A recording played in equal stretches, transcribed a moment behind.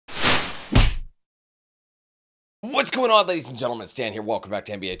What's going on, ladies and gentlemen? Stan here. Welcome back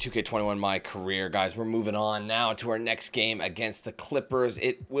to NBA 2K21 My Career. Guys, we're moving on now to our next game against the Clippers.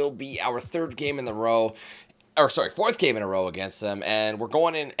 It will be our fourth game in a row against them, and we're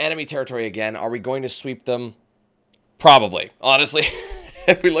going in enemy territory again. Are we going to sweep them? Probably. Honestly,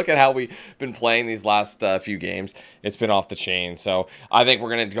 if we look at how we've been playing these last few games, it's been off the chain. So I think we're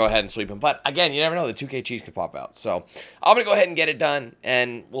going to go ahead and sweep them. But again, you never know. The 2K cheese could pop out. So I'm going to go ahead and get it done,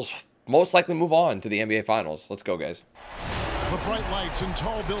 and we'll most likely move on to the NBA Finals. Let's go, guys. The bright lights and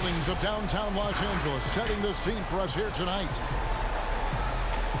tall buildings of downtown Los Angeles setting the scene for us here tonight.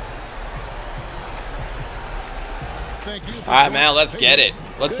 Thank you. All right, man, let's get it.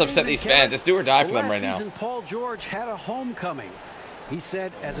 Let's upset these fans. Let's do or die for them right now. Last season, Paul George had a homecoming. He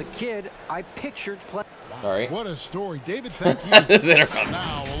said, as a kid, I pictured playing. All right. What a story. David, thank you.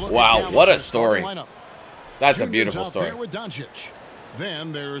 Wow, what a story. That's a beautiful story. There with Doncic.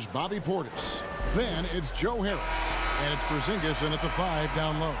 Then there's Bobby Portis. Then it's Joe Harris. And it's Porzingis in at the 5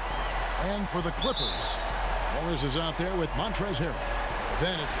 down low. And for the Clippers, Morris is out there with Montrezl Harrell.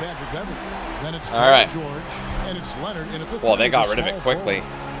 Then it's Patrick Beverley. Then it's Paul George. And it's Leonard in at the 3. Well, they got rid of it quickly.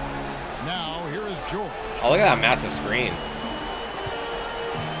 Now here is George. Oh, look at that massive screen.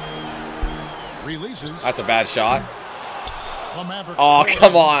 Releases. That's a bad shot. Oh,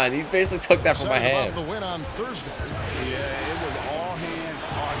 come on. He basically took that from my hands. The win on Thursday. Yeah, it was all hands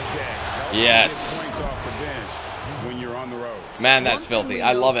on deck. Yes. Points off the bench when you're on the road. Man, that's filthy.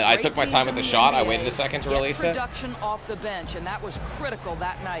 I love it. I took my time with the shot. I waited a second to release it. Production off the bench, and that was critical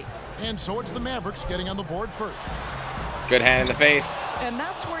that night. And so it's the Mavericks getting on the board first. Good hand in the face. And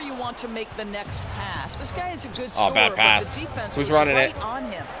that's where you want to make the next pass. This guy is a good scorer, Oh, bad pass. but the defense Who's was running right it? on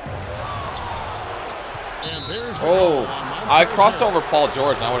him. And there's Oh, I crossed over Paul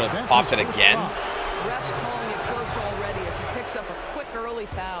George, and I would have popped it again. Ref's calling it close already as he picks up a quick early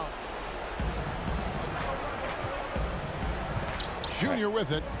foul. Junior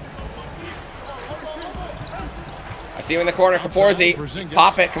with it. I see him in the corner. Kaporzi.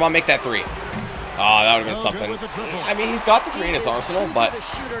 Pop it. Come on, make that 3. Oh, that would have been something. I mean, he's got the 3 in his arsenal, but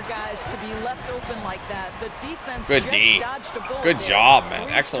good D. Good job, man.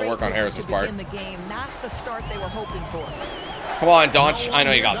 Excellent work on Harris's part. Come on, Donch. I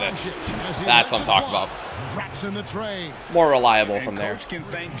know you got this. That's what I'm talking about. More reliable from there. Coach can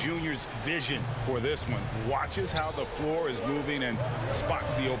thank Junior's vision for this one. Watches how the floor is moving and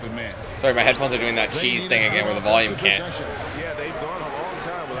spots the open man. Sorry, my headphones are doing that cheese thing again where the volume can't. Yeah, they've gone a long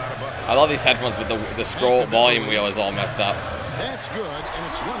time without a bucket. I love these headphones, but the scroll volume wheel is all messed up. That's good, and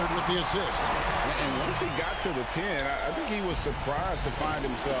it's Leonard with the assist. And once he got to the 10, I think he was surprised to find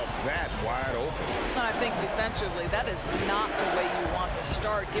himself that wide open. I think defensively, that is not the way you want to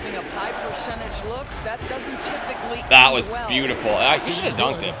start. Giving up high percentage looks, that doesn't typically That was well. beautiful. You should have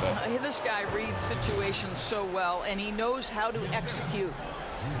dunked it, but This guy reads situations so well, and he knows how to execute.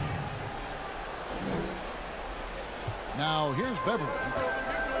 Now here's Beverly.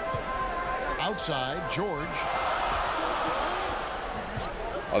 Outside, George.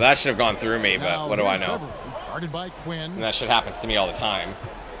 well, that should have gone through me, but what do I know? Guarded by Quinn. And that shit happens to me all the time.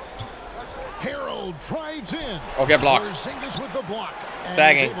 Harold drives in. Oh, get blocked. Porzingis with the block.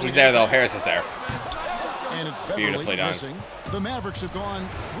 Sagging. He's there, though. Harris is there. And it's Beautifully done. Missing. The Mavericks have gone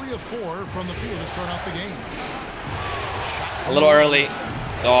 3 of 4 from the field to start out the game. A little early.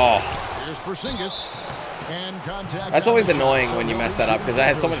 Oh. Here's Porzingis. And contact. That's always annoying when you mess that up, because I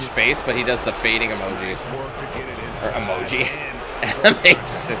had so much space, but he does the fading emoji. Or emoji.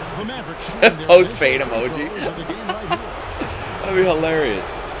 Animation. Post-fade emoji. That'd be hilarious.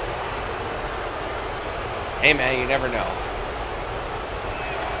 Hey, man, you never know.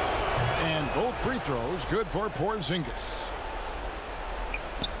 And both free throws good for Porzingis.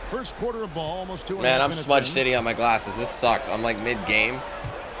 First quarter of ball, almost 2.5 Man, I'm minutes smudge in. city on my glasses. This sucks. I'm like mid-game.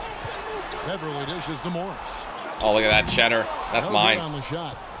 Beverly dishes to Morris. Oh, look at that cheddar. That's No mine. good on the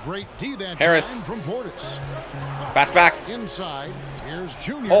shot. Great D that Harris. time from Portis. Pass back. Inside, here's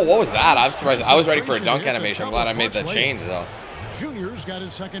Junior. Oh, what was that? I'm surprised. I was ready for a dunk animation. I'm glad I made that change, though. Junior's got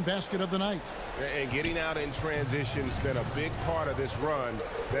his second basket of the night. And getting out in transition has been a big part of this run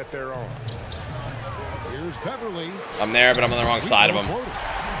that they're on. Here's Beverly. I'm there, but I'm on the wrong side of him. Well,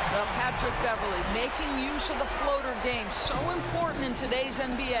 Patrick Beverley making use of the floater game, so important in today's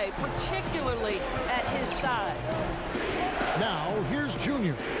NBA, particularly at his size. Now, here's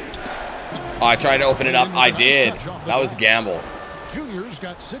Junior. Oh, I tried to open it up. I did. That was a gamble. Junior's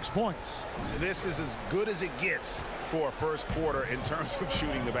got 6 points. This is as good as it gets for a first quarter in terms of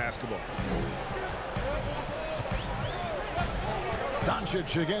shooting the basketball.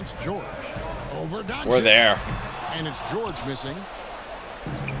 Doncic against George. Over Doncic. We're there. And it's George missing.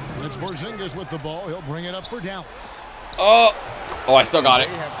 And It's Porzingis with the ball. He'll bring it up for Dallas. Oh, I still got it.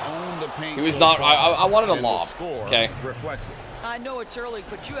 They have owned the paint He was so not. far, I wanted a and the lob. score Okay. reflects it. I know it's early,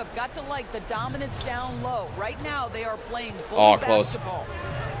 but you have got to like the dominance down low. Right now, they are playing Oh, bully close. basketball.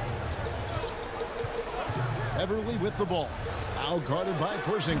 Everly with the ball. Now guarded by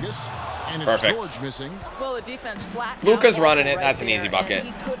Porzingis. And it's Perfect. George missing. Well, the defense flat. Luka's down running it. right That's an there, easy bucket.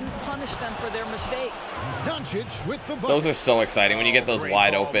 and he couldn't punish them for their mistake. Doncic with the bucket. Those are so exciting when you get those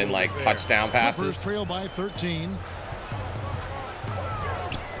wide open like touchdown Clippers passes. trail by 13.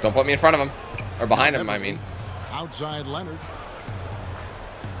 Don't put me in front of him or behind him. I mean, Outside Leonard.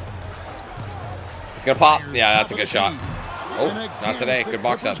 he's gonna pop. Fires Yeah, top that's a of good the shot. key. Oh, And again, not today. it's the Good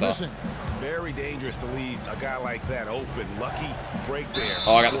box out Clippers though. missing. Very dangerous to leave a guy like that open. Lucky break there.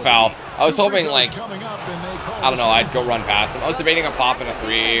 Oh, I got the foul. I was Two free hoping throws like, coming up, and they call I don't know, the I'd go run past him. I was debating on popping a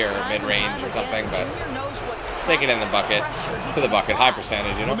 3 or mid-range or something, but take it in the bucket, to the bucket, high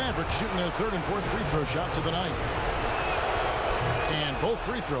percentage, you The know. Mavericks shooting their third and fourth free throw shots of the night. And both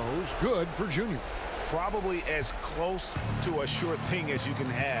free throws good for Junior. Probably as close to a sure thing as you can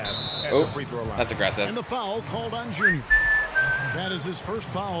have at Oh, the free throw line. that's aggressive. And the foul called on Junior. That is his first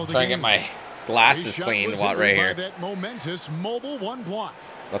foul of the Trying to game. get my glasses cleaned while right here. That momentous mobile one block.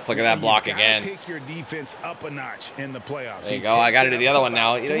 Let's look at that block You gotta again. Take your defense up a notch in the playoffs. There you He go. I takes got to it do the up other one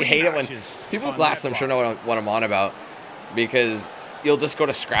now. about You know, you 3 hate it when notches people with on glasses, that I'm sure block. know what I'm on about, because you'll just go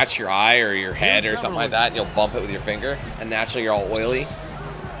to scratch your eye or your head or something like that, and you'll bump it with your finger, and naturally you're all oily.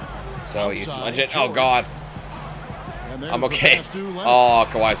 So you Outside, smudge it. Oh, George. God. And there's I'm the okay. pass to Leonard. Oh,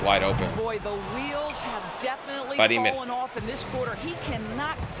 Kawhi's wide open. Boy, the wheels have definitely But he fallen missed. off in this quarter. He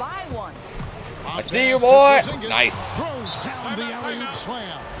cannot buy one. I see you, boy. Nice. Throws down the alley-oop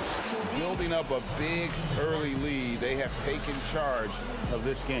slam. Building up a big early lead, they have taken charge of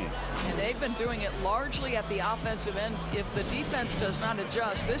this game. And they've been doing it largely at the offensive end. If the defense does not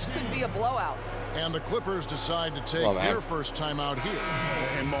adjust, this could be a blowout. And the Clippers decide to take Well, man. their first timeout here.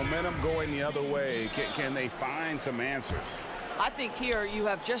 And momentum going the other way. Can they find some answers? I think here you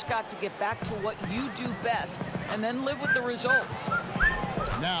have just got to get back to what you do best and then live with the results.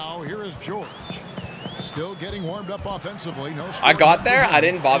 Now, here is George. Still getting warmed up offensively. No I got scoring there. for him. I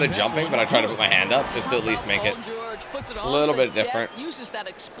didn't bother And that jumping, one but I tried to good. put my hand up just to at least make it Paul George puts it a on little the bit different. deck, uses that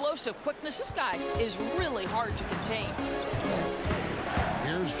explosive quickness. This guy is really hard to contain.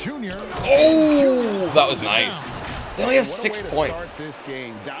 Here's Junior. Oh, that was nice. They only have What a 6 way to points. Start this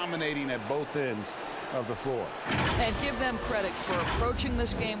game, dominating at both ends of the floor. And give them credit for approaching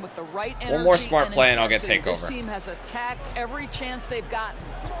this game with the right energy. One more smart and play and I'll get intensity. takeover. This team has attacked every chance they've gotten.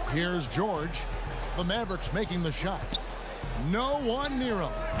 Here's George. The Mavericks making the shot. No one near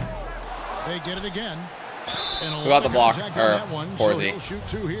him. They get it again. And Who got the block? contact Or on that one, so Horsey? he'll shoot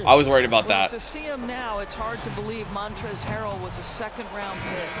two here. I was worried about Well, that. to see him now, it's hard to believe Montrezl Harrell was a second-round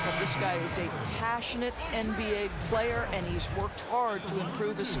pick. But this guy is a passionate NBA player, and he's worked hard to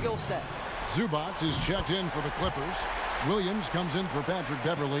improve his skill set. Zubac is checked in for the Clippers. Williams comes in for Patrick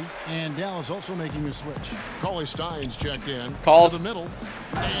Beverly. And Dallas also making a switch. Cauley Stein's checked in. Calls. To the middle.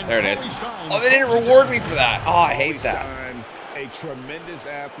 And There it is. Cauley Stein Oh, they didn't throws it reward down. me for that. Oh, I hate that. Stein, a tremendous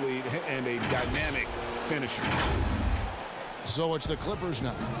athlete and a dynamic finisher. So it's the Clippers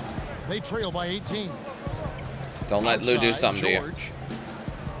now. They trail by 18. Don't let Lou do Outside, something to you. George.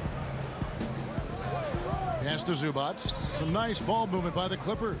 Pass to Zubac. Some nice ball movement by the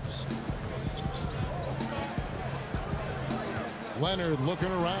Clippers. Leonard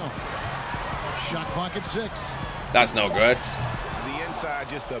looking around. Shot clock at 6. That's no good. The inside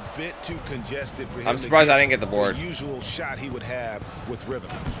just a bit too congested for him. I'm to surprised I didn't get the board. usual shot he would have with rhythm.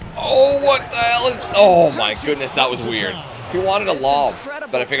 Oh, what the hell is... Oh, my goodness, that was weird. He wanted a lob,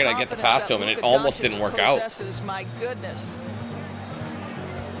 but I figured I'd get the pass to him, and it almost didn't work out. My goodness.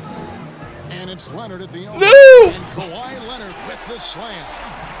 And it's Leonard at the elbow. No! And Kawhi Leonard with the slam.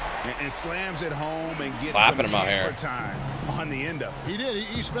 And slams it home and gets Clapping some him out here. hammer time on the end of it. He did.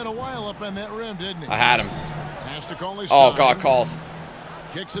 He spent a while up on that rim, didn't he? I had him. Pass to Cauley Oh, Stein. God, calls.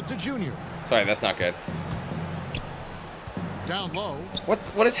 Kicks it to Junior. Sorry, that's not good. Down low.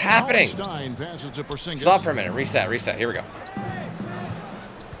 What is happening? Stein passes to Porzingis. Stop for a minute. Reset, reset. Here we go.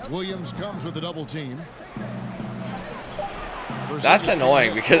 Williams comes with the double team. That's Porzingis annoying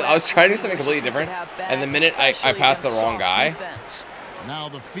getting because I was trying to do something completely different, and the minute I passed the wrong guy, it. Now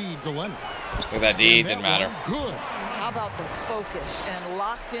the feed to Leonard. look at that D, didn't matter. Good. How about the focus and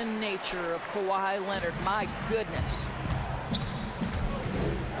locked-in nature of Kawhi Leonard? My goodness.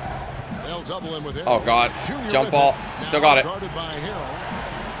 They'll double him with Harrell. Oh, God. Junior Jump with ball. it. Still Now got it. guarded by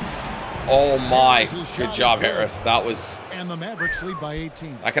Harrell. Oh, my. Harris's shot Good is job, good. Harris. That was... And the Mavericks lead by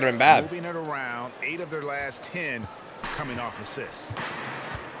 18. That could have been bad. Moving it around, 8 of their last 10 coming off assists.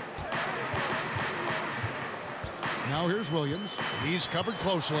 Now here's Williams. He's covered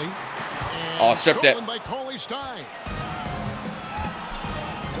closely. And Oh, stripped it. by Cauley Stein.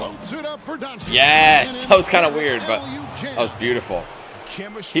 Floats it up for Doncic. Yes, that was kind of weird, but that was beautiful.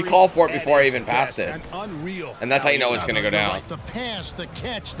 He called for it before I even passed it. And that's how you know it's going to go down. The pass, the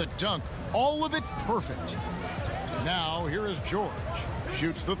catch, the dunk, all of it perfect. Now here is George.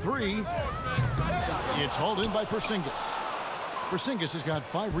 Shoots the three. It's hauled in by Porzingis. Porzingis has got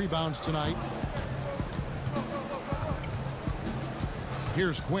 5 rebounds tonight.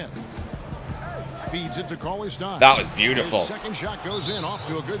 Here's Quinn. Feeds it to Cauley Stein. That was beautiful. His second shot goes in, off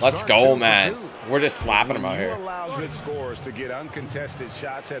to a good Let's start, go, 2 for man. 2. We're just slapping them out You here. allow good scorers to get uncontested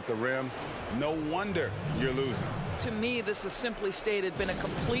shots at the rim. No wonder you're losing. To me, this has simply stated been a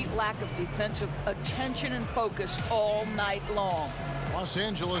complete lack of defensive attention and focus all night long. Los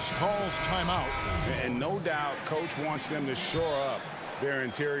Angeles calls timeout. And no doubt, coach wants them to shore up their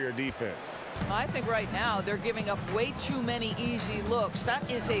interior defense. I think right now they're giving up way too many easy looks. That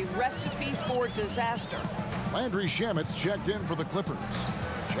is a recipe for disaster. Landry Shamet's checked in for the Clippers.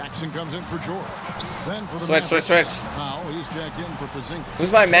 Jackson comes in for George. Then for the Switch. Now he's checked in for Porzingis.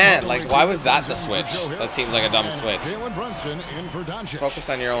 Who's my man? Like, why was that the switch? That seems like a dumb switch. Jalen Brunson in for Doncic. Focus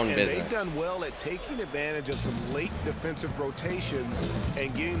on your own And business. they've done well at taking advantage of some late defensive rotations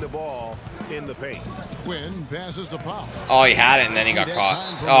and getting the ball in the paint. Quinn passes to Powell. Oh, he had it, and then he got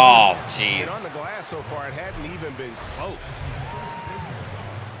caught. Oh, And on jeez. the glass so far, it hadn't even been close.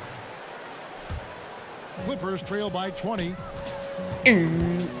 Clippers trail by 20.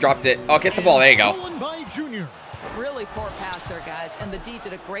 Dropped it. Oh, get the ball. There you go. Stolen by Junior. Really poor pass there, guys. And the D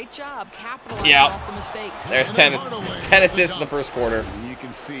did a great job capitalizing Yeah. off the mistake. There's 10 assists in the first quarter. You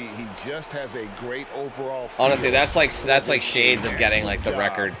can see he just has a great overall feel. Honestly, that's like shades of getting like the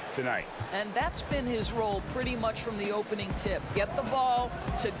record. Tonight. And that's been his role pretty much from the opening tip. Get the ball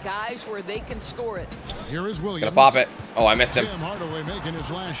to guys where they can score it. Here is Williams. Gonna pop it. Oh, I missed him. Tim Hardaway making his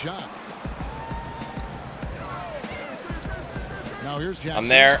last shot. Now here's Jackson. I'm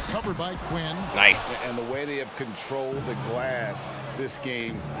there. Covered by Quinn. Nice. And the way they have controlled the glass this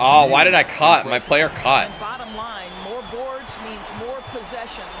game. Oh, why did I cut? My player cut. And bottom line, more boards means more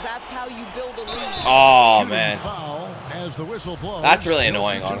possessions. That's how you build a lead. Oh, Shooting man. Foul as the whistle blows. That's really He'll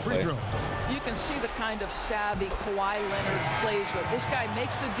annoying, shoot 2 free honestly. You can see the kind of savvy Kawhi Leonard plays with. This guy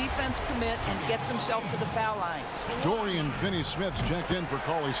makes the defense commit and gets himself to the foul line. Dorian Finney-Smith's checked in for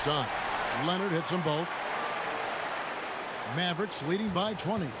Cauley Stein. Leonard hits them both. Mavericks leading by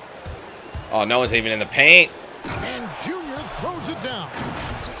 20. Oh, no one's even in the paint. And Junior throws it down.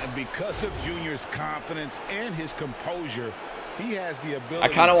 And because of Junior's confidence and his composure, he has the ability I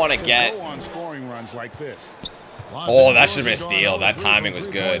kinda wanna to get- go on scoring runs like this. Los Oh, that Angeles should've been a has gone steal. 0 That for 3 timing from was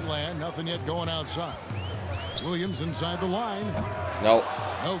three-point good. land. Nothing yet going outside. Williams inside the line. Nope.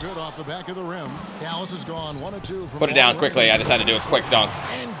 No good off the back of the rim. Dallas has gone 1 of 2 from Put it down long quickly. range. I just had to do a quick dunk.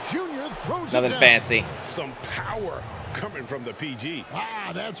 And Junior throws Nothing it down. fancy. Some power coming from the PG.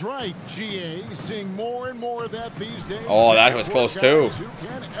 Ah, that's right. GA seeing more and more of that these days. Oh, that was close, too. Guys who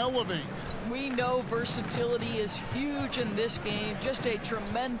can elevate. We know versatility is huge in this game. Just a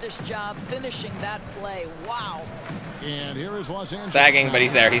tremendous job finishing that play. Wow. And here is Los Angeles. Sagging, now. but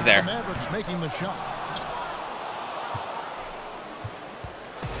he's there. He's there. The Mavericks making the shot.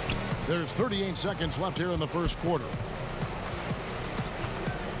 There's 38 seconds left here in the first quarter.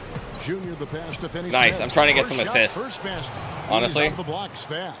 Junior the pass to finish. Nice. Smith. I'm trying to get First some shot, assists. First basket. Honestly. He's off the blocks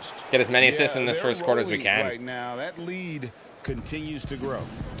fast. Get as many assists in this they're first quarter as we rolling can. right now. That lead continues to grow.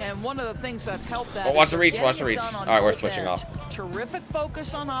 And one of the things that's helped that Oh, watch is the they're reach, getting watch the it reach. done on All right, we're both switching ends. off. Terrific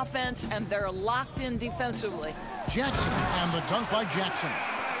focus on offense, and they're locked in defensively. Jackson and the dunk by Jackson.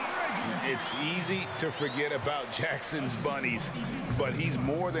 It's easy to forget about Jackson's bunnies, but he's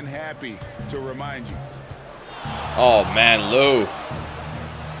more than happy to remind you. Oh, man, Lou.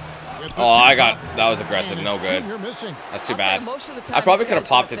 With the Oh, two-top. that was aggressive. And No it's good. Junior missing. That's too I'll tell you, bad. most of the I time probably this could have guy's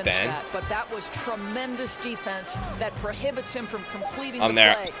popped gonna it finish then. that, but that was tremendous defense that prohibits him from completing I'm the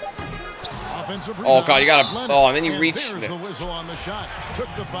there. play. Offensive Oh, rebound. God, you gotta- Leonard. oh, and then you reach There's the- the whistle on the shot. Took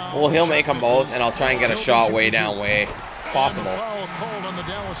the foul. Well, he'll Shot make them misses. both, and I'll try and get a He'll be shot way shooting down, two. way possible. And the foul called on the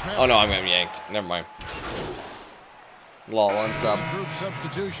Dallas Mavericks. Oh, no, I'm getting yanked. Never mind. Lol, one sub. Group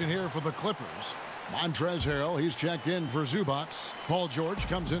substitution here for the Clippers. Montrezl Harrell, he's checked in for Zubats. Paul George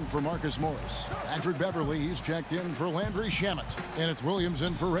comes in for Marcus Morris. Patrick Beverly, he's checked in for Landry Shamet. And it's Williams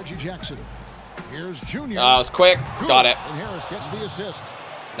in for Reggie Jackson. Here's Junior. That was quick. Good. Got it. And Harris gets the assist.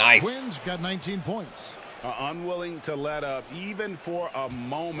 Nice. Quinn's got 19 points. Unwilling to let up even for a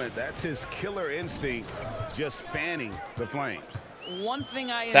moment. That's his killer instinct, just fanning the flames. One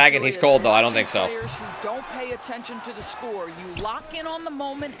thing I Sagan, enjoy he's is cold, though. I don't watching think so. Players who don't pay attention to the score. You lock in on the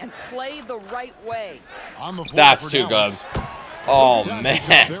moment and play the right way. On the floor That's for too Dallas. good. Oh, There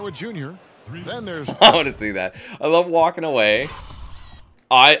man. with Junior. Then there's I want to see that. I love walking away.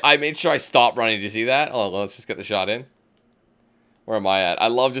 I made sure I stopped running. Did you see that? Oh, let's just get the shot in. Where am I at? I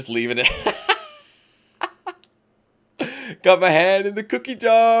love just leaving it. Got my hand in the cookie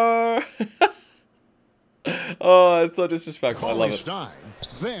jar. Oh, it's so disrespectful. I love it. Stein.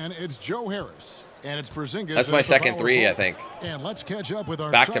 Then it's Joe Harris. And it's Porzingis. That's my second three, I think. And let's catch up with our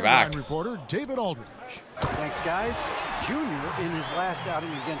Back-to-back reporter, David Aldridge. Thanks, guys. Junior, in his last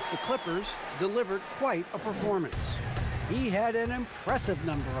outing against the Clippers, delivered quite a performance. He had an impressive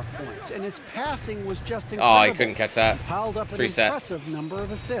number of points, and his passing was just incredible. Oh, he couldn't catch that. He piled up an impressive number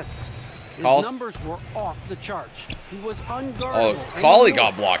of assists. His numbers were off the charts. He was unguardable. Oh, Cauley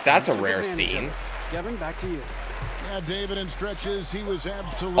got blocked. That's a rare scene. Kevin, back to you. Yeah, David, in stretches, he was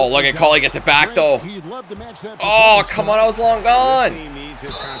absolutely. Oh, look at Cauley gets it back, though. He'd love to match that. Oh, come on. I was long gone. Needs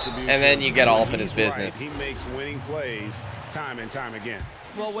his contribution. And then you get all up in his business. He makes winning plays time and time again.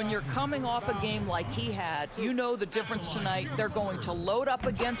 Well, when you're coming off a game like he had, you know the difference tonight. They're going to load up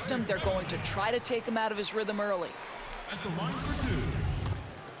against him. They're going to try to take him out of his rhythm early.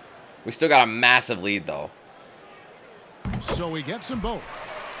 We still got a massive lead, though. So he gets them both.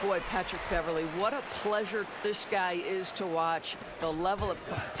 Boy, Patrick Beverley, what a pleasure this guy is to watch. The level of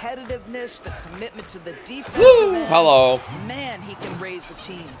competitiveness, the commitment to the defense. Hello. Man, he can raise the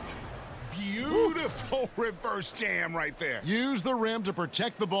team. Beautiful reverse jam right there. Use the rim to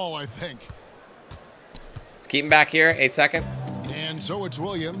protect the ball, I think. Let's keep him back here. 8 seconds. And so it's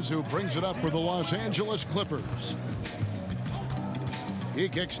Williams who brings it up for the Los Angeles Clippers. He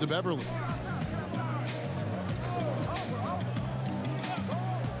kicks to Beverley.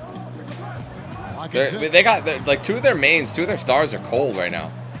 They got like two of their mains, two of their stars are cold right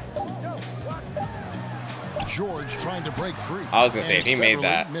now. George trying to break free. I was gonna say if he made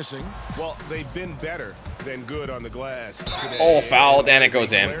that. Missing. Well, they've been better than good on the glass today. Oh, fouled, and it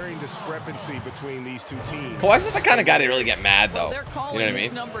goes in. Glaring discrepancy between these two teams. Kawhi's not the kind of guy to really get mad though. They're calling You know what I his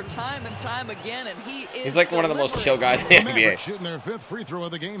mean? number time and time again, and he is. He's like one of the most chill guys in the NBA. Shooting their 5th free throw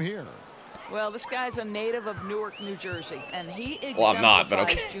of the game here. Well, this guy's a native of Newark, New Jersey, and he exemplifies, well, I'm not, but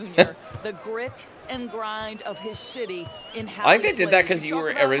okay. Junior, the grit and grind of his city in how I think he they did that plays. because you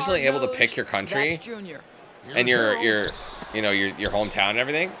were originally able to pick your country That's Junior. and your hometown and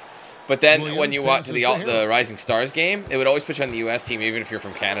everything. But then when you went to the Rising Stars game, it would always put you on the U.S. team even if you're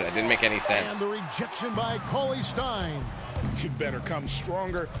from Canada. It didn't make any sense. And the rejection by Cauley Stein. You better come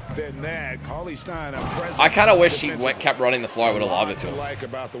stronger than that. Cauley Stein, a presence. I kind of wish he kept running the floor. I would have loved it to him.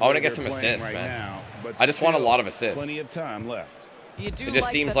 I want to get some they're assists, playing man. right now, I just want a lot of assists. Plenty of time left. You do It just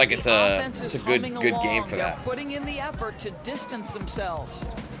seems that like the it's a offense is good humming game along. for They're that. putting in the effort to distance themselves.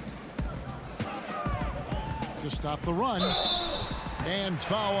 To stop the run. And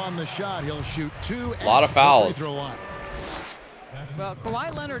foul on the shot. He'll shoot 2. A lot of fouls. Well,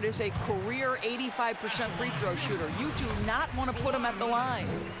 Kawhi Leonard is a career 85% free throw shooter. You do not want to put him at the line.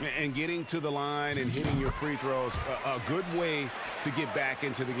 And getting to the line and hitting your free throws, a good way to get back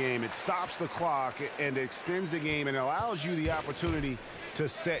into the game. It stops the clock and extends the game and allows you the opportunity to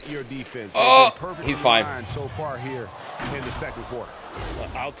set your defense. Oh, he's fine. So far here in the second quarter.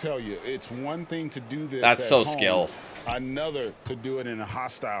 I'll tell you, it's one thing to do this. That's at so home, skill. Another to do it in a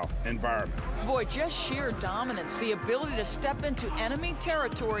hostile environment. Boy, just sheer dominance, the ability to step into enemy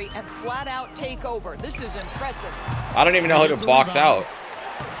territory and flat out take over. This is impressive. I don't even know how to box out.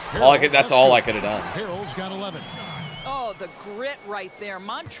 That's all I could have done. Harrell's got 11. Oh, the grit right there.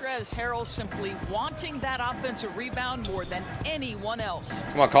 Montrezl Harrell simply wanting that offensive rebound more than anyone else.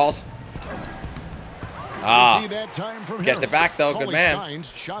 Come on, calls. Ah, That time from gets it back though. Good Cauley man.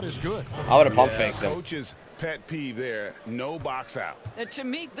 Stein's shot is good. I would have pump faked him. Coach's pet peeve there, no box out. To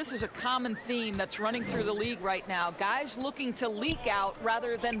me, this is a common theme that's running through the league right now. Guys looking to leak out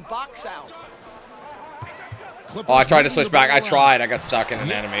rather than box out. Oh, I tried to switch back. I tried. I got stuck in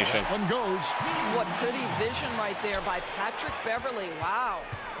an animation. One goes. What pretty vision right there by Patrick Beverley. Wow.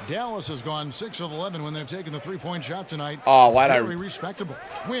 Dallas has gone 6 of 11 when they've taken the 3-point shot tonight. Oh, why'd I? Very respectable.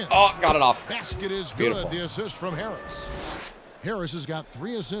 Win. Oh, got it off. Basket is Beautiful. good. The assist from Harris. Harris has got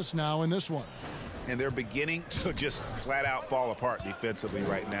 3 assists now in this one. And they're beginning to just flat out fall apart defensively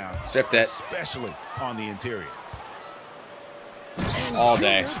right now. Stripped it. Especially on the interior. All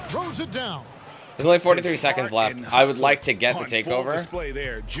day. Throws it down. There's only 43 seconds left. I would like to get the Full takeover. display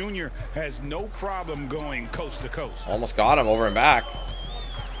there. Junior has no problem going coast to coast. Almost got him over and back.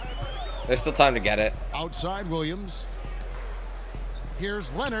 There's still time to get it. Outside Williams.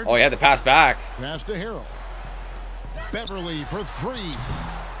 Here's Leonard. Oh, he had to pass back. Pass to Harrell. Beverly for 3.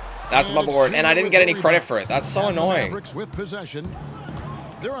 That's my board, and I didn't get any credit for it. That's so annoying. Mavericks with possession.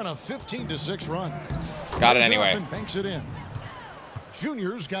 They're on a 15-6 run. Got it anyway. Banks it in.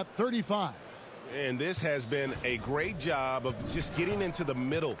 Junior's got 35. And this has been a great job of just getting into the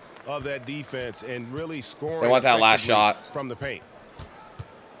middle of that defense and really scoring. They want that last shot from the paint.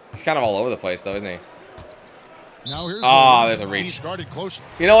 He's kind of all over the place, though, isn't he? Now here's there's a reach. He started close.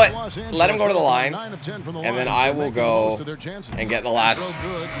 You know what? Let him go to the line, and then I will go and get the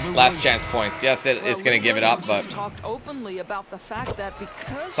last chance points. Yes, it's going to give it up, but talked openly about the fact that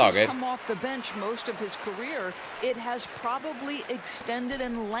because all he's good. come off the bench most of his career, it has probably extended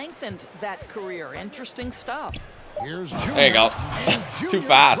and lengthened that career. Interesting stuff. Here's Junior. There you go. Too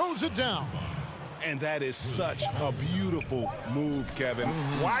fast. Throws it down. And that is such a beautiful move, Kevin.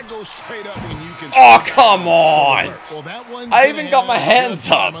 Why go straight up when you can... Oh, come on. Well, that one's I even got my hands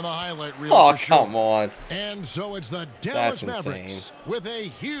up. Oh, come on. And so it's the Dallas Mavericks with a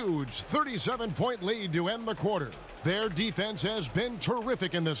huge 37-point lead to end the quarter. Their defense has been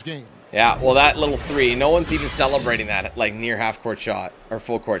terrific in this game. Yeah, well, that little 3, no one's even celebrating that, like, near half-court shot or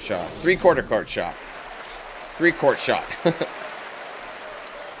full-court shot. Three-quarter court shot. Three-court shot.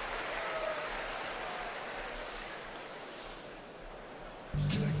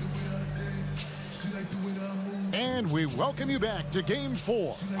 And we welcome you back to Game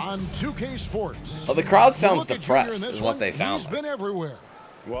 4 on 2K Sports. Well, the crowd sounds depressed, is what they sound like. He's been everywhere.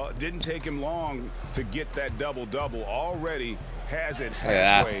 Well, it didn't take him long to get that double-double. Already has it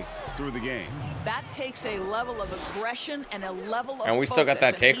halfway through the game. That takes a level of aggression and a level of And we still got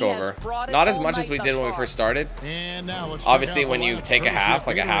that takeover. Not as much as we did when we first started. And now let's obviously, when you take a half,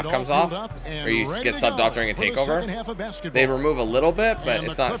 like a half comes off, or you get subbed off during a takeover, they remove a little bit, but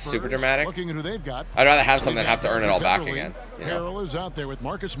it's not super dramatic. I'd rather have something than have to earn it all back again. You know? Harrell is out there with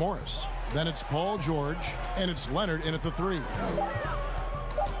Marcus Morris. Then it's Paul George, and it's Leonard in at the 3.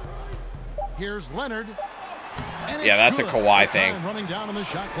 Here's Leonard. Yeah, that's a Kawhi thing. Running down on the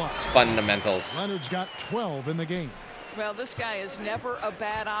shot clock. Fundamentals. Leonard's got 12 in the game. Well, this guy is never a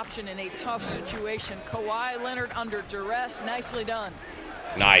bad option in a tough situation. Kawhi Leonard under duress. Nicely done.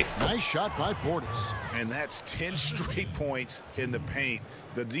 Nice. Nice shot by Portis. And that's 10 straight points in the paint.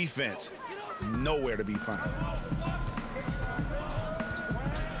 The defense, nowhere to be found.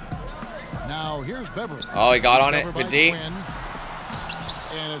 Now here's Beverly. Oh, he got on it. Good D.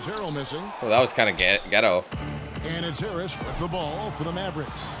 And it's Harrell missing. Oh, that was kind of ghetto. And it's Harris with the ball for the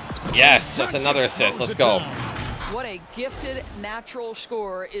Mavericks. Yes, that's another assist. Let's go. What a gifted natural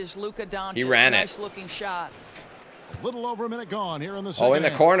scorer is Luka Doncic. He ran it. Nice looking shot. A little over a minute gone here in the second. Oh, in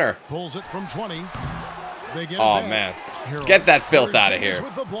the corner. Pulls it from 20. They get oh, it man. Harrell. Get that filth out of here.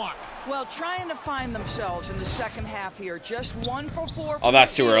 With the block. Well, trying to find themselves in the second half here. Just 1 for 4. Oh,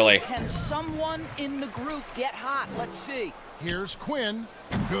 that's too early. Can someone in the group get hot? Let's see. Here's Quinn.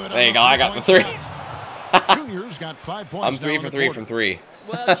 Good. There you go. I got the 3. Junior's got 5 points. I'm 3 for 3 from 3.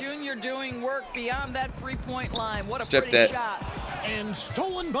 Well, Junior doing work beyond that 3-point line. What a pretty shot. And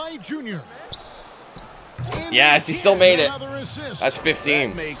stolen by Junior. And yes, he still made it. Assist. That's 15.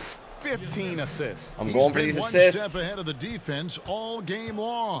 That makes 15 assists. I'm going for these One assists. step ahead of the defense all game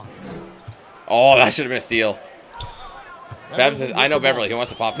long. Oh, that should have been a steal. Bevs is, I know Beverly. He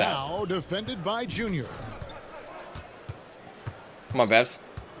wants to pop that. Now defended by Junior. Come on, Bevs.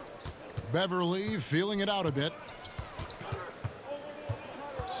 Beverly feeling it out a bit.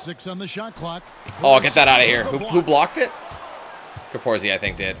 6 on the shot clock. Oh, get that out of here. Who blocked it? Kaporzi, I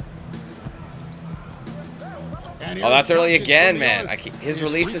think, did. Oh, that's early again, man. His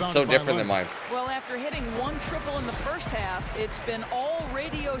release is so different than mine. Well, after hitting 1 triple in the first half, it's been all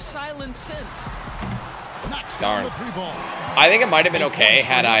radio silence since. Darn. I think it might have been okay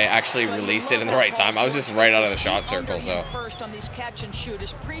had I actually released it in the right time. I was just right out of the shot circle, so. First on these catch and shoot.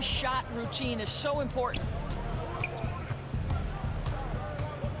 His pre-shot routine is so important.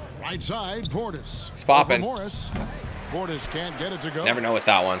 Right side, Portis. He's popping. Morris. Portis can't get it to go. Never know with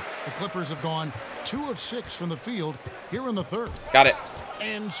that one. The Clippers have gone 2 of 6 from the field here in the third. Got it.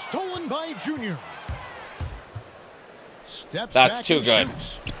 And stolen by Junior. Steps That's back too good.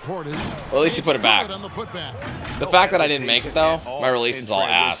 Portis. Well, at least he put it back. On the putback. The fact that I didn't make it, though, my release is all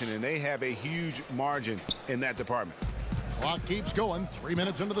ass. And they have a huge margin in that department. Clock keeps going. 3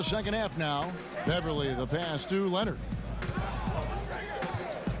 minutes into the second half now. Beverly, the pass to Leonard.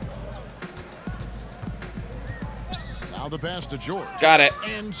 Now the pass to George. Got it.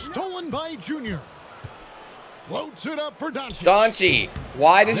 And stolen by Junior. Floats it up for Doncic. Doncic,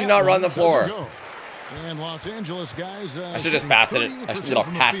 why did you not run the floor? And Los Angeles guys. I should just pass it. I should have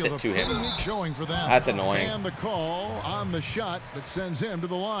passed it to him. That's annoying. And the call on the shot that sends him to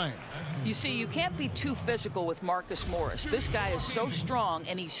the line. You see, you can't be too physical with Marcus Morris. This guy is so strong,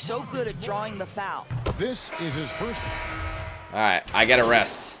 and he's so good at drawing the foul. This is his first. All right, I get a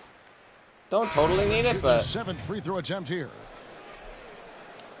rest. Don't totally need it, but 7th free throw attempt here.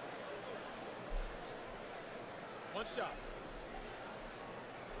 One shot.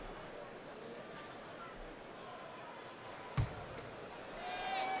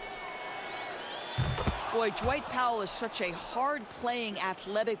 Boy, Dwight Powell is such a hard-playing,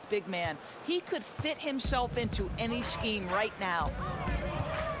 athletic big man. He could fit himself into any scheme right now.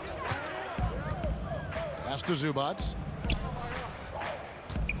 Pass to Zubats.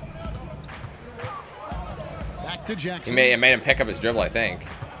 Back to Jackson. it made him pick up his dribble, I think.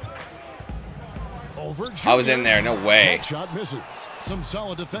 Over Junior. I was in there, no way. That shot misses. Some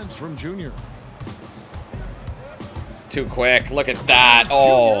solid defense from Junior. Too quick. Look at that.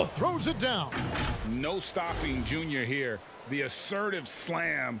 Oh. Junior throws it down. No stopping Junior here. The assertive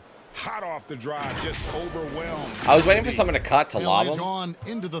slam, hot off the drive, just overwhelmed. I was waiting for someone to cut to lob He's him. gone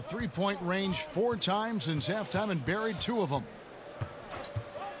into the three-point range 4 times since halftime and buried 2 of them.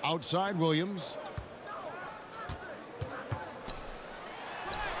 Outside Williams.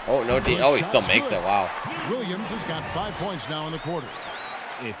 Oh, no D. Oh, he still makes it. Wow. Williams has got 5 points now in the quarter.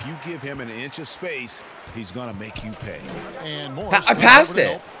 If you give him an inch of space, he's going to make you pay. And Morris I passed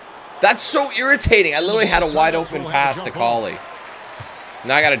it. That's so irritating. I literally had a wide open pass to Cauley.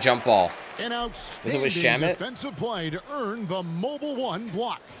 Now I got a jump ball. An outstanding with Shamet? defensive play to earn the Mobile 1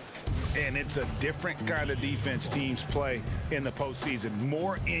 block. And it's a different kind of defense teams play in the postseason.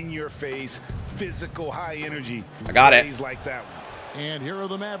 More in your face, physical, high energy. I got it. Plays like that one. And here are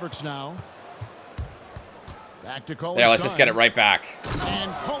the Mavericks now. Back to Cauley Yeah, let's just get it right back.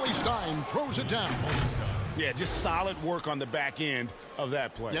 And Cauley Stein throws it down. Yeah, just solid work on the back end of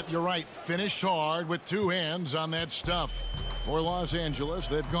that play. Yep, you're right. Finished hard with 2 hands on that stuff. For Los Angeles,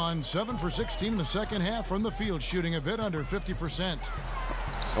 they've gone 7 for 16 the second half from the field, shooting a bit under 50%.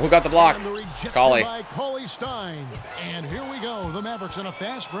 Who got the block? And the rejection Cauley. by Cauley Stein. And here we go. The Mavericks in a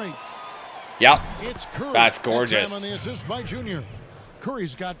fast break. Yep. It's Curry. That's That time gorgeous. on the assist by Junior.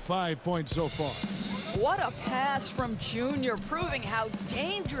 Curry's got 5 points so far. What a pass from Junior, proving how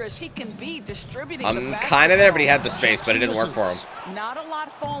dangerous he can be distributing the I'm basketball. kind of there, but he had the space, but it didn't work for him. Not a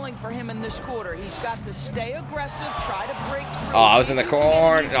lot falling for him in this quarter. He's got to stay aggressive, try to break through. Oh, I was in the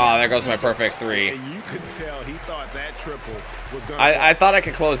corner. Oh, there goes my perfect 3. And you could tell he thought that triple was going to I thought I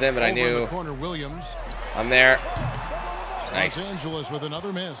could close in, but I Over in knew the corner, Williams. I'm there. Los Nice. Angeles with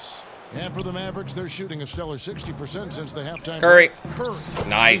another miss. And for the Mavericks, they're shooting a stellar 60% since the halftime Curry. break. Curry.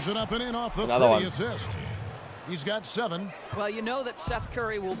 Nice. Lays it up and in off the Another 30 one. assist. He's got 7. Well, you know that Seth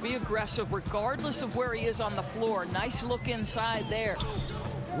Curry will be aggressive regardless of where he is on the floor. Nice look inside there.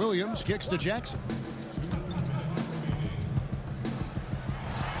 Williams kicks to Jackson.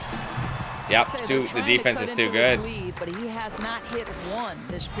 Yep. Say they're The trying defense to is cut too into this good. lead, but he has not hit one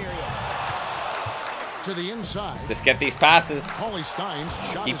this period. To the inside. Just get these passes. Cauley Stein's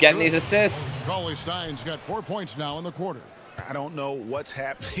shot Keep is getting good. these assists. Cauley Stein's got 4 points now in the quarter. I don't know what's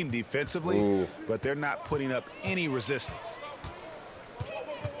happening defensively, Ooh. but they're not putting up any resistance.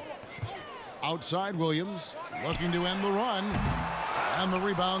 Outside Williams, looking to end the run. And the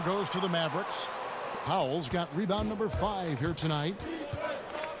rebound goes to the Mavericks. Powell's got rebound number 5 here tonight.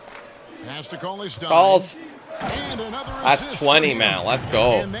 Pass to Cauley Stein. Calls. And another That's assist 20, for him. man. Let's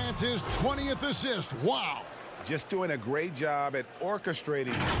go. And that's his 20th assist. Wow. Just doing a great job at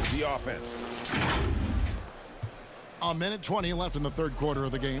orchestrating the offense. A minute 20 left in the third quarter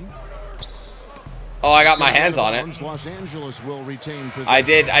of the game. Oh, I got my hands on it. Los Angeles will retain possession. I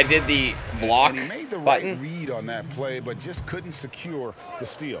did the block And he made the button. right read on that play, but just couldn't secure the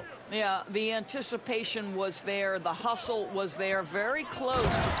steal. Yeah, the anticipation was there. The hustle was there. Very close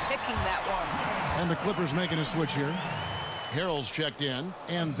to picking that one. And the Clippers making a switch here. Harrell's checked in.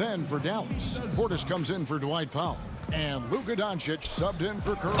 And then for Dallas, Portis comes in for Dwight Powell. And Luka Doncic subbed in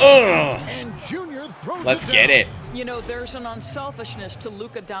for Curry. And Junior throws Let's it down. get it. You know, there's an unselfishness to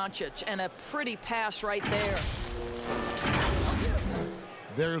Luka Doncic and a pretty pass right there.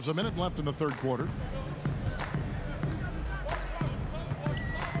 There's a minute left in the third quarter.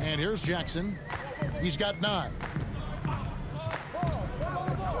 And here's Jackson. He's got 9.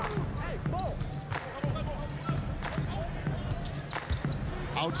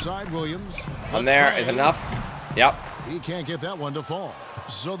 Outside Williams. I'm there. Is enough? Yep. He can't get that one to fall.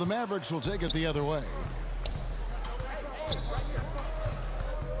 So the Mavericks will take it the other way.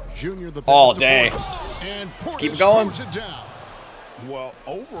 Junior the pass All to day. Portis. And Portis keep going. throws it down. Well,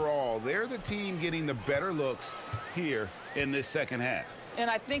 overall, they're the team getting the better looks here in this second half. And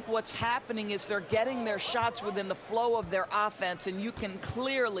I think what's happening is they're getting their shots within the flow of their offense, and you can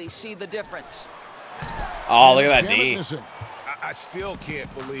clearly see the difference. Oh, look at that D. I still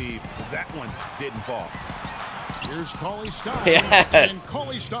can't believe that one didn't fall. Here's Cauley Stein. Yes. And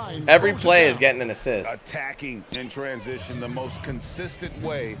Cauley Stein Every play is getting an assist. Attacking in transition, the most consistent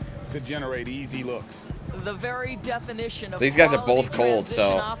way to generate easy looks. The very definition of These guys are both cold,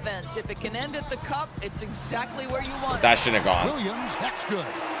 so offense. If it can end at the cup, it's exactly where you want it. that shouldn't have gone. Williams, that's good.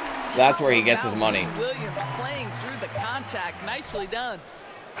 That's where he gets his money. Williams playing through the contact. Nicely done.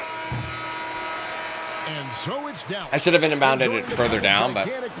 And so it's down. I should have been inbounded it further down, but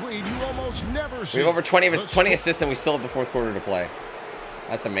Lead, you almost never we see. have over 20 assists, and we still have the fourth quarter to play.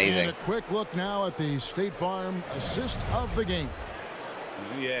 That's amazing. And a quick look now at the State Farm assist of the game.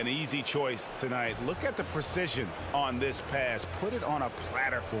 Yeah, an easy choice tonight. Look at the precision on this pass. Put it on a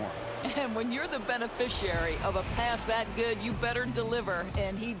platter for him. And when you're the beneficiary of a pass that good, you better deliver,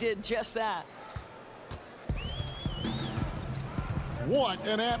 and he did just that. What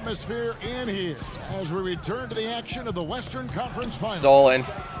an atmosphere in here as we return to the action of the Western Conference Finals. Stolen.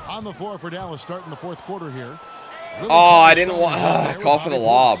 On the floor for Dallas starting the fourth quarter here. Oh, I didn't want call for the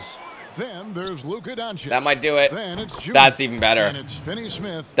lob. Then there's Luka Doncic. That might do it. Then it's Junior. That's even better. And it's Finney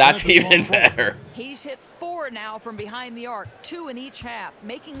Smith. That's even better. He's hit 4 now from behind the arc, 2 in each half,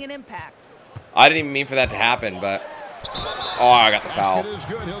 making an impact. I didn't even mean for that to happen, but oh, I got the foul. Basket is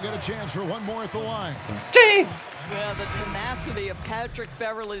good. He'll get a chance for one more at the line. Gee. Yeah, the tenacity of Patrick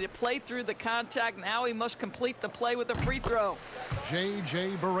Beverly to play through the contact. Now he must complete the play with a free throw.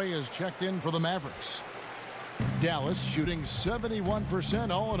 J.J. Barea is checked in for the Mavericks. Dallas shooting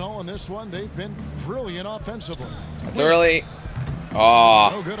 71% all in all in this one. They've been brilliant offensively. That's early.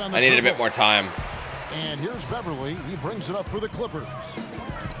 Oh, I needed a bit more time. And here's Beverly. He brings it up for the Clippers.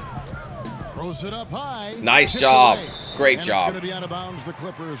 Throws it up high. Nice job. Great and job. It's going to be out of bounds. The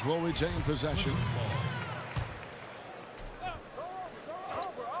Clippers will retain possession.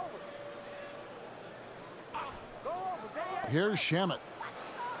 Here's Shamet.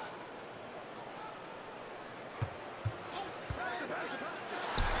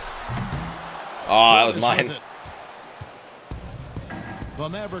 Oh, that was mine. The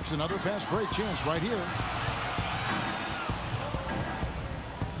Mavericks, another fast break chance right here.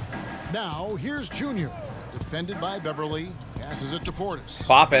 Now, here's Junior. Defended by Beverly. Passes it to Portis.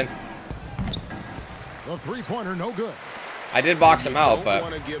 Popping. The three-pointer, no good. I did box him out, but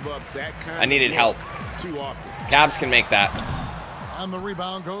I needed help. Too often. Cavs can make that. And the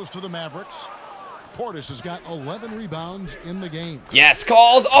rebound goes to the Mavericks. Portis has got 11 rebounds in the game. Yes,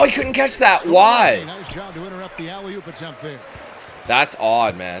 calls. Oh, he couldn't catch that. Why? Nice job to interrupt the alley-oop attempt there. That's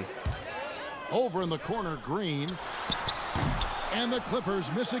odd, man. Over in the corner, Green. And the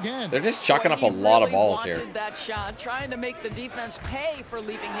Clippers miss again. They're just chucking up a lot of balls here. That shot, trying to make the defense pay for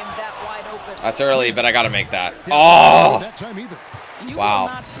leaving him that wide open. That's early, but I got to make that. Oh! That time either. You wow.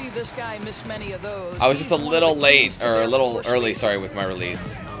 will not see this guy miss many of those. I was just a little late, or a little early, sorry, with my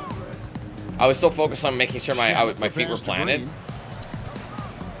release. I was so focused on making sure my feet were planted.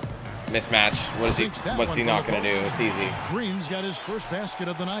 Mismatch. What's he not going to do? It's easy. Green's got his first basket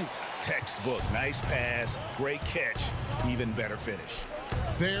of the night. Textbook. Nice pass. Great catch. Even better finish.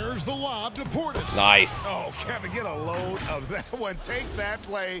 There's the lob to Portis. Nice. Oh, Kevin, get a load of that one. Take that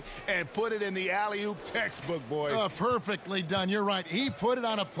play and put it in the alley-oop textbook, boys. Perfectly done. You're right. He put it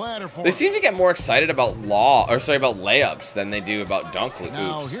on a platter for They him. seem to get more excited about about layups than they do about dunk hoops.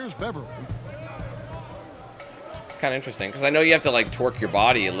 Now, here's Beverly. It's kind of interesting because I know you have to like torque your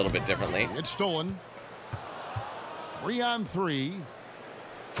body a little bit differently. It's stolen. 3-on-3.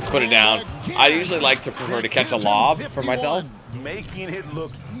 Just put it down. I usually like to prefer to catch a lob for myself. Making it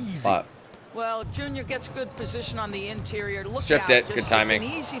look easy. But well, Junior gets good position on the interior. Look stripped out. it. Good timing.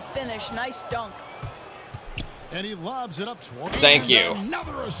 It's an easy finish. Nice dunk. And he lobs it up toward. Thank you.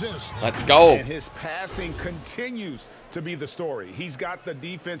 Another assist. Let's go. And his passing continues to be the story. He's got the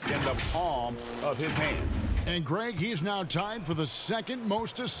defense in the palm of his hand. And Greg, he's now tied for the second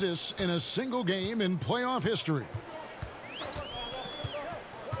most assists in a single game in playoff history.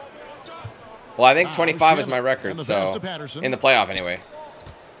 Well, I think 25 is my record, so in the playoff anyway.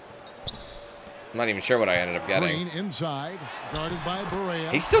 I'm not even sure what I ended up getting. Green inside, guarded by Barea.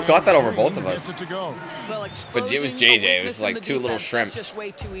 He still got that over both of us. It to go. Well, but it was JJ. It was like two little shrimps. Just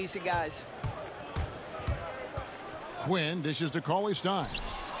way too easy, guys. Quinn dishes to Cauley Stein.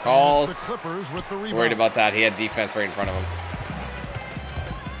 Calls. The Clippers with the rebound. Worried about that. He had defense right in front of him.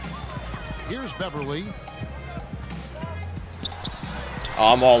 Here's Beverly.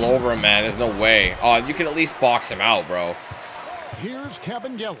 Oh, I'm all over him, man. There's no way. Oh, you can at least box him out, bro. Here's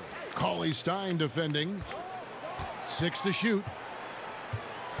Kabengele. Cauley Stein defending. 6 to shoot.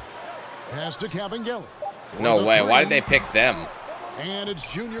 Pass to Kabengele. No way. Why did they pick them? And it's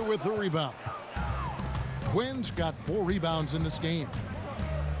Junior with the rebound. Quinn's got 4 rebounds in this game.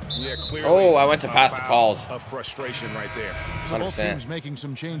 Yeah, clearly. Oh, I went to pass the calls. Of frustration right there. So both teams making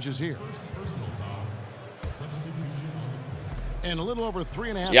some changes here. And a little over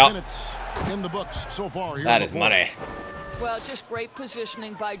 3.5 minutes in the books so far here. That is money. Well, just great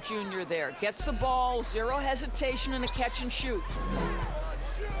positioning by Junior there. Gets the ball, 0 hesitation, and a catch and shoot.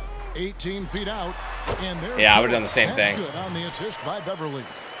 18 feet out. And there's I would have done the same That's thing. Good on the assist by Beverly.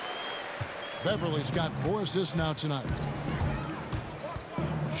 Beverly's got 4 assists now tonight.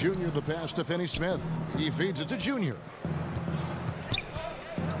 Junior the pass to Finney Smith. He feeds it to Junior.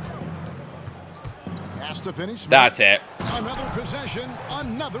 Pass to Finney Smith. That's it. Another possession,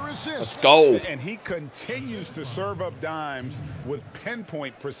 another assist. Let's go. And he continues to serve up dimes with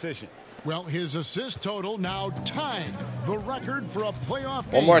pinpoint precision. Well, his assist total now tied the record for a playoff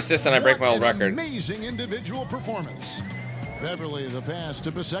game. One more assist and I break my old What an record. Amazing individual performance. Beverly the pass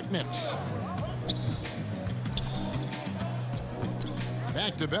to Besekniks.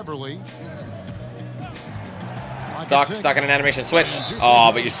 Back to Beverly. Stuck in an animation switch.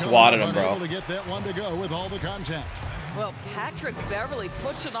 Oh, but you swatted him, bro. Able to get that one to go with all the contact. Well, Patrick Beverly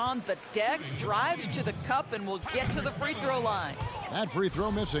puts it on the deck, drives to the cup, and will get to the free throw line. That free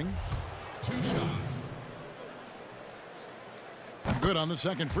throw missing. 2 shots. Good on the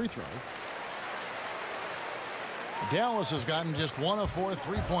second free throw. Dallas has gotten just 1 of 4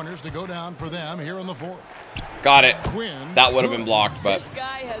 3-pointers to go down for them here in the 4th. Got it. Quinn. That would have been blocked, but This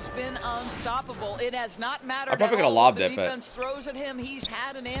guy has been unstoppable. It has not mattered. I probably at could have all. lobbed The it, but defense throws at him. He's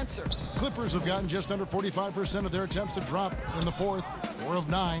had an answer. Clippers have gotten just under 45% of their attempts to drop in the 4th. 4 of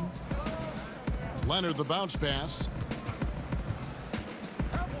 9. Leonard the bounce pass.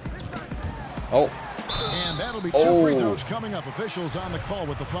 oh, And that'll be 2 free throws coming up. Officials on the call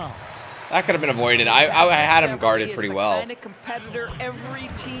with the foul. that could have been avoided. I had him guarded Beverly pretty is the well. kind of competitor every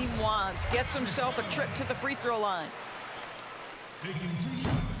team wants. Gets himself a trip to the free throw line.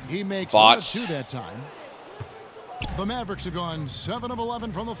 He makes Botched. 1 of 2 that time. The Mavericks have gone 7 of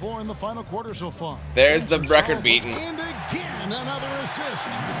 11 from the floor in the final quarter so far. There's the And some record solid- beaten. And again, another assist.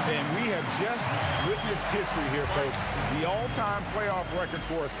 And we have just witnessed history here, Coach. The all-time playoff record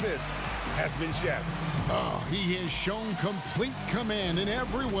for assists has been shattered. Oh, he has shown complete command in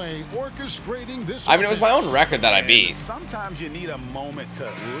every way, orchestrating this. I mean, it was my offense. own record that I beat. Sometimes you need a moment to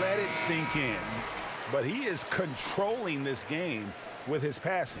let it sink in. But he is controlling this game with his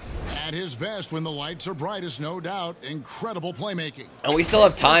passing. At his best when the lights are brightest, no doubt. Incredible playmaking. And we still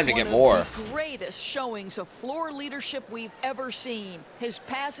have time to get more. One of the greatest showings of floor leadership we've ever seen. His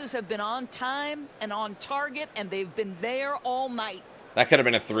passes have been on time and on target, and they've been there all night. That could have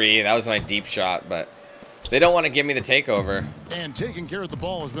been a 3. That was my deep shot, but they don't want to give me the takeover. And taking care of the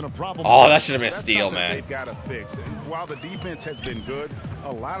ball has been a problem. Oh, that should have been a That's steal, something man. They've got to fix. While the defense has been good,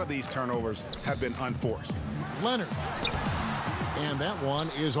 a lot of these turnovers have been unforced. Leonard. And that one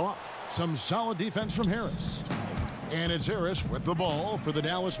is off. Some solid defense from Harris. And it's Harris with the ball for the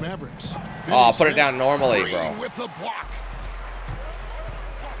Dallas Mavericks. Oh, put it down normally, Green bro. with the block.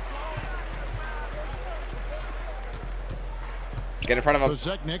 Get in front of him.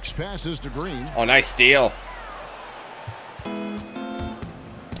 Besekniks passes to Green. Oh, nice steal.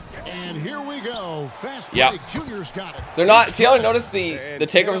 And here we go. Fast Yep. break. Junior's got it. They're not. See how I noticed the And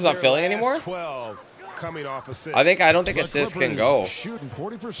takeover's not their filling last anymore? 12 coming off assists. I don't think The assists can Clippers go. shooting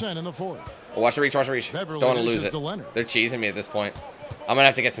 40% in the 4th. Oh, watch the reach, watch the reach. Beverly Don't want to dishes lose it. to Leonard. They're cheesing me at this point. I'm going to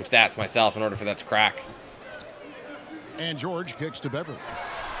have to get some stats myself in order for that to crack. And George kicks to Beverly.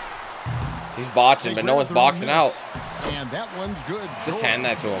 He's botching, They but no grab one's the boxing miss. out. And that one's good. Just George. hand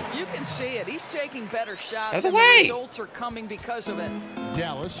that to him. You can see it. He's taking better shots, Out of the and way. the results are coming because of it.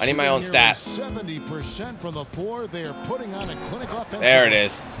 Dallas. I need my own shooting nearly stats. 70% from the floor. They are putting on a clinic offensive. There it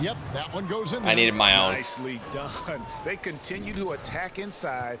is. Yep, that one goes in there. I needed my own. Nicely done. They continue to attack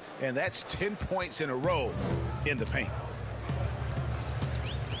inside, and that's 10 points in a row in the paint.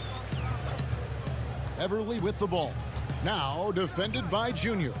 Beverly with the ball. Now defended by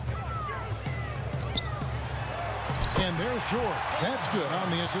Junior. And there's George. That's good on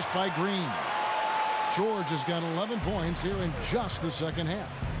the assist by Green. George has got 11 points here in just the second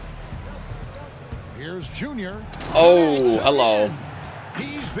half. Here's Junior. Oh, hello.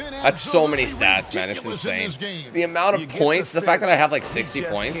 He's been That's so many absolutely stats, man. It's ridiculous in insane. this game. The amount You of get points, the fact that I have like sense 60 he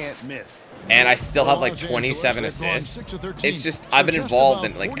just points, can't miss. and I still have like Los Angeles, 27 they've gone assists. 6 of 13. It's just, So I've been just involved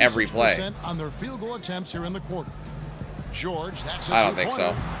about in like every play. 46% on their field goal attempts here in the quarter. George, that's a I don't think so.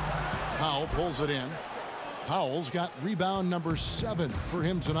 two-pointer. Powell pulls it in. Powell's got rebound number 7 for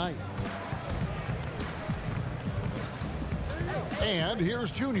him tonight. And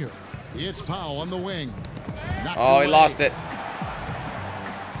here's Junior. It's Powell on the wing. Oh, he lost it.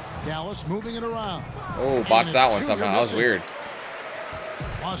 Dallas moving it around. Oh, botched that one somehow. That was weird.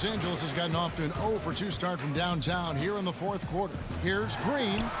 Los Angeles has gotten off to an 0 for 2 start from downtown here in the 4th quarter. Here's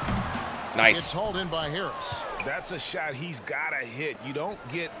Green. Nice. It's hauled in by Harris. That's a shot he's got to hit. You don't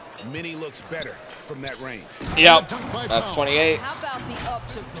get many looks better from that range. Yep. That's 28. How about the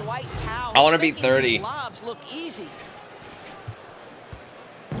ups of Dwight Powell? I want to beat 30. These lobs look easy.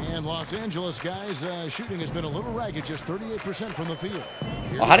 And Los Angeles guys shooting has been a little ragged, just 38% from the field.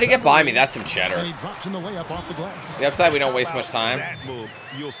 Oh, how did he get by me? That's some And cheddar. he drops in the layup off the glass. The upside, we don't waste much time. That move,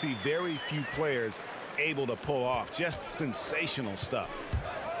 you'll see very few players able to pull off. Just sensational stuff.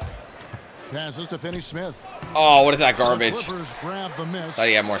 Passes to Finney-Smith. Oh, what is that garbage? The Clippers grab the miss. Thought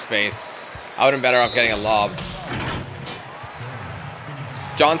he had more space. I would have been better off getting a lob.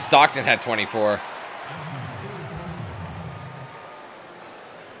 John Stockton had 24.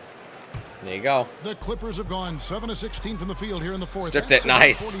 There you go. The Clippers have gone 7 of 16 from the field here in the 4th. Stripped That's it.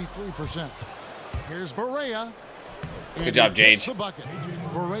 Nice. 43%. Here's Barea. Good job, Jade.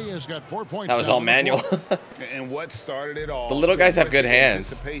 Barea's got 4 points. That was all manual. And what started it all? The little guys have good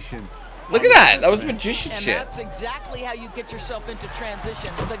hands. Anticipation. Look at that. That was magician And shit. that's exactly how you get yourself into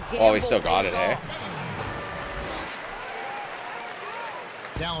transition. The Oh, he still gamble got it, pays eh? off.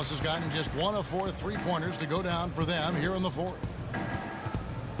 Dallas has gotten just 1 of 4 3-pointers to go down for them here in the 4th.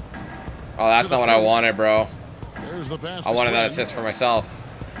 Oh, that's not what I wanted, bro. There's the pass. I wanted that assist for myself.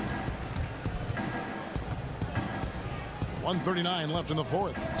 1:39 left in the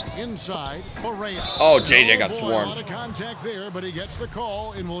 4th. Inside, Barea. Oh, JJ got boy, swarmed. A lot of contact there, but he gets the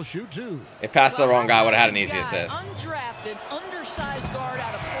call and will shoot 2. It passed the wrong guy. Would have had an easy Guy, assist. Undrafted, undersized guard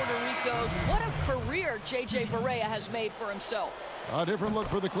out of Puerto Rico. What a career JJ Barea has made for himself. A different look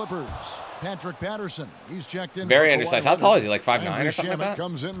for the Clippers. Patrick Patterson. He's checked in. Very for undersized. Kawhi How tall Leonard. is he? Like 5'9" or Andrew something like Shamet that?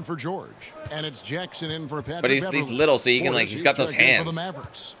 Comes in for George, and it's Jackson in for Patrick. But he's Beverly. little, so you can, like, Portis, he's got those checked in for hands. the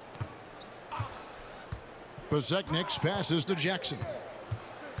Mavericks. Bezekniks passes to Jackson.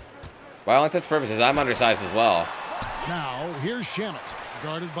 By all intents and purposes, I'm undersized as well. Now here's Shamet,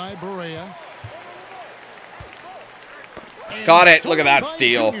 guarded by Barea. And Got it. Look at stolen that by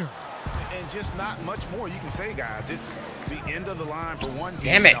steal. Junior. And just not much more you can say, guys. It's the end of the line for one team.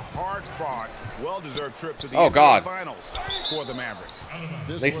 Damn it. A hard-fought, well-deserved trip to the Oh, NBA God. Finals for the Mavericks.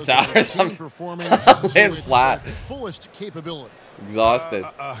 This They was stopped a or something. team performing Laying to its flat. fullest capability. Exhausted.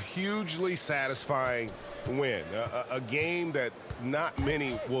 A hugely satisfying win. A game that not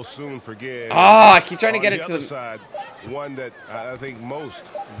many will soon forget. Oh, I keep trying to On get the it to other the... side, one that I think most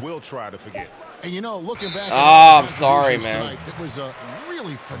will try to forget. And you know, looking back Oh, at I'm sorry, contributions man. tonight, it was a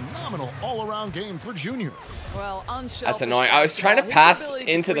really phenomenal all-around game for Junior. Well, That's annoying. I was trying to pass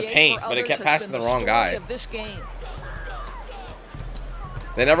into the paint, but it kept passing the wrong guy. Of this game.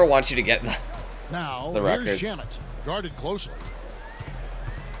 They never want you to get... Now, The here's records. Shamet, guarded closely.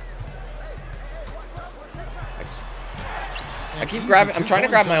 I keep grabbing... I'm trying to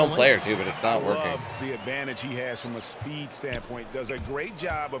grab my own player, too, but it's not working. Love the advantage he has from a speed standpoint. Does a great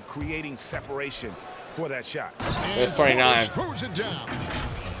job of creating separation for that shot. There's 29. Throws it down.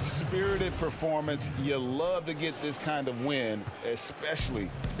 Spirited performance. You love to get this kind of win, especially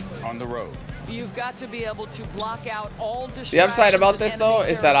on the road. You've got to be able to block out all distractions. The upside about in this, enemy though,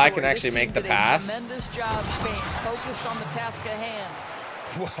 is that I can territory. actually This make team the did a pass. Tremendous job staying focused on the task at hand.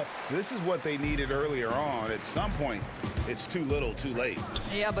 Well, this is what they needed earlier on. At some point, it's too little, too late.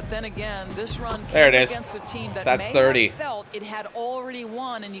 Yeah, but then again, this run There it came is. against a team that That's may 30. have felt it had already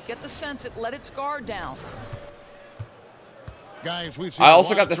won, and you get the sense it let its guard down. Guys, we've seen I a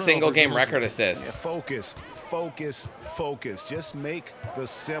also lot got of the single turnovers game in this record one. assist. Yeah, focus, focus, focus. Just make the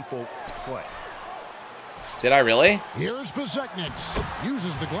simple play. Did I really? Here's Bezekniks.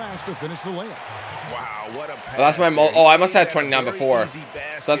 Uses the glass to finish the layup. Wow, what a pass. Oh, that's my there. oh, I must He have had a 29 very before. easy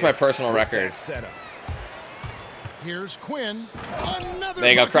So that's my basket personal with record. that setup. Here's Quinn. Another There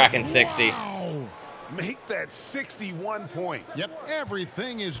you go, bucket. cracking 60. Wow. Make that 61 points. Yep,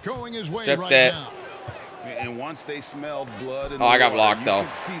 everything is going his way Stripped right it. now. And once they smelled blood in Oh, I got the blocked, water, though. You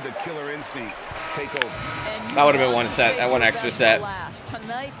could see the killer instinct take over. And That would've been you one want to set, save that one your extra best set. for last.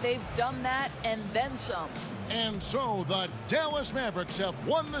 Tonight they've done that and then some. And so the Dallas Mavericks have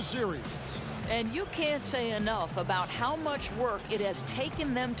won the series. And you can't say enough about how much work it has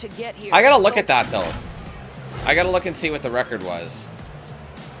taken them to get here. I gotta look at that, though. I gotta look and see what the record was.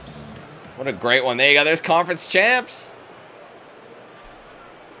 What a great one. There you go. There's conference champs.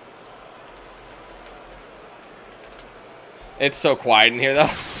 It's so quiet in here, though.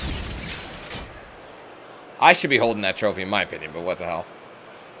 I should be holding that trophy in my opinion, but what the hell.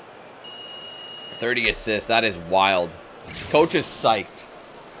 30 assists. That is wild. Coach is psyched.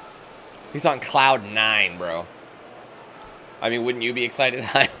 He's on cloud 9, bro. I mean, wouldn't you be excited?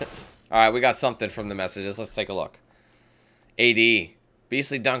 All right, we got something from the messages. Let's take a look. AD.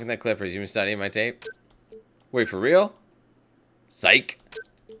 Beastly dunking the Clippers. You been studying my tape? Wait, for real? Psych.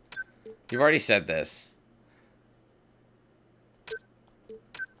 You've already said this.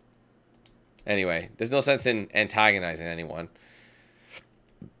 Anyway, there's no sense in antagonizing anyone.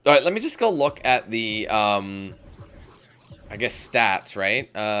 All right, let me just go look at the, I guess, stats, right?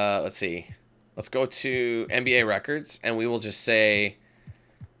 Let's see. Let's go to NBA records, and we will just say,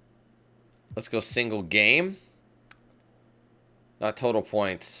 let's go single game. Not total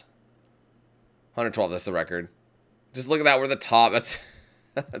points. 112, that's the record. Just look at that, we're the top. That's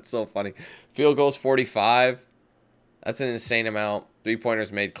that's so funny. Field goals, 45. That's an insane amount.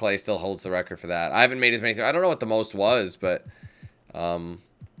 Three-pointers made. Clay still holds the record for that. I haven't made as many. I don't know what the most was, but they're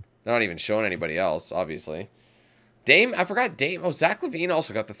not even showing anybody else, obviously. Dame, I forgot Dame. Oh, Zach LaVine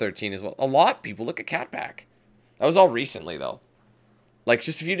also got the 13 as well. A lot of people. Look at Catback. That was all recently, though. Like,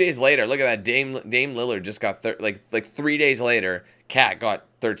 just a few days later. Look at that. Dame Lillard just got, like 3 days later, Cat got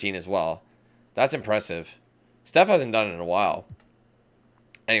 13 as well. That's impressive. Steph hasn't done it in a while.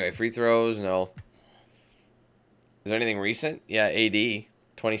 Anyway, free throws, no. Is there anything recent? Yeah, AD.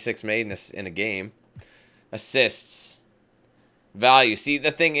 26 made in a game. Assists. Value. See,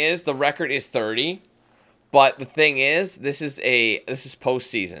 the thing is, the record is 30. But the thing is, this is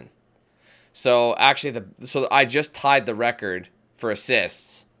postseason. So actually, so I just tied the record for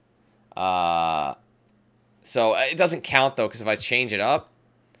assists. So it doesn't count though, because if I change it up,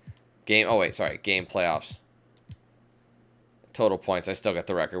 game playoffs. Total points, I still got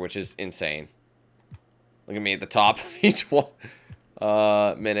the record, which is insane. Look at me at the top of each one.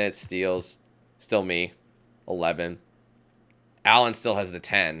 Minutes, steals, still me, 11. Allen still has the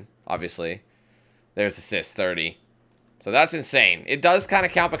 10, obviously. There's assists, 30. So that's insane. It does kind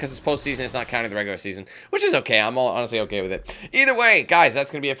of count because it's postseason. It's not counting the regular season, which is okay. I'm honestly okay with it. Either way, guys, that's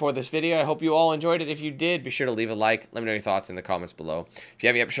going to be it for this video. I hope you all enjoyed it. If you did, be sure to leave a like. Let me know your thoughts in the comments below. If you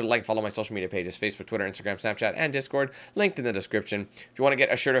haven't yet, be sure to like and follow my social media pages, Facebook, Twitter, Instagram, Snapchat, and Discord. Linked in the description. If you want to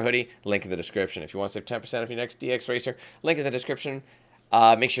get a shirt or hoodie, link in the description. If you want to save 10% off your next DX Racer, link in the description.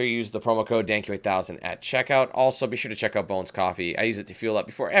 Make sure you use the promo code DANQ8000 at checkout. Also, be sure to check out Bones Coffee. I use it to fuel up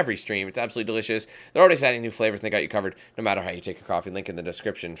before every stream. It's absolutely delicious. They're always adding new flavors, and they got you covered no matter how you take your coffee. Link in the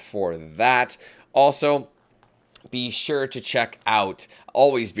description for that. Also, be sure to check out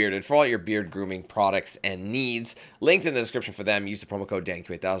Always Bearded for all your beard grooming products and needs. Linked in the description for them. Use the promo code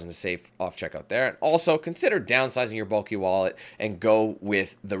DANQ8000 to save off checkout there. And also, consider downsizing your bulky wallet and go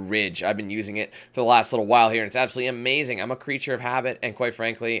with the Ridge. I've been using it for the last little while here, and it's absolutely amazing. I'm a creature of habit, and quite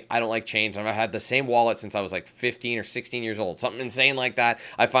frankly, I don't like change. I've had the same wallet since I was like 15 or 16 years old. Something insane like that.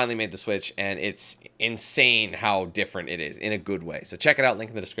 I finally made the switch, and it's insane how different it is in a good way. So check it out. Link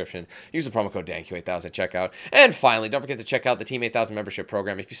in the description. Use the promo code DANQ8000 at checkout. And finally, don't forget to check out the Team 8000 membership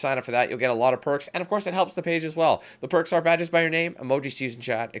program. If you sign up for that, you'll get a lot of perks, and of course, it helps the page as well. The perks are badges by your name, emojis to use in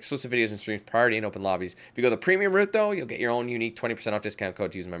chat, exclusive videos and streams, priority in open lobbies. If you go the premium route, though, you'll get your own unique 20% off discount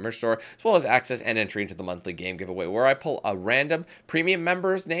code to use in my merch store, as well as access and entry into the monthly game giveaway, where I pull a random premium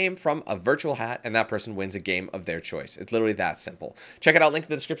member's name from a virtual hat, and that person wins a game of their choice. It's literally that simple. Check it out. Link in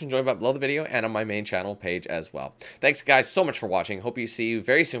the description, join button below the video, and on my main channel page as well. Thanks, guys, so much for watching. Hope you see you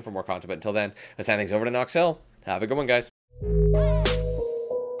very soon for more content, but until then, let's hand things over to Knox Hill. Have a good one, guys.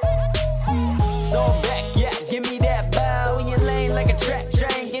 So back, yeah, give me that bow in your lane like a track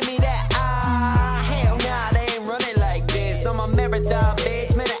train, give me that hell nah, they ain't running like this. On my marathon,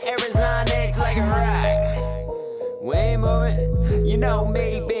 bitch, man, the errors line X like a rock. We ain't moving, you know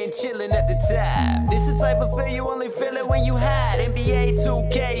me, been chilling at the top. This the type of feel you only feel it when you hide. NBA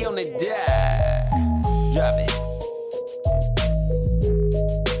 2K on the dot.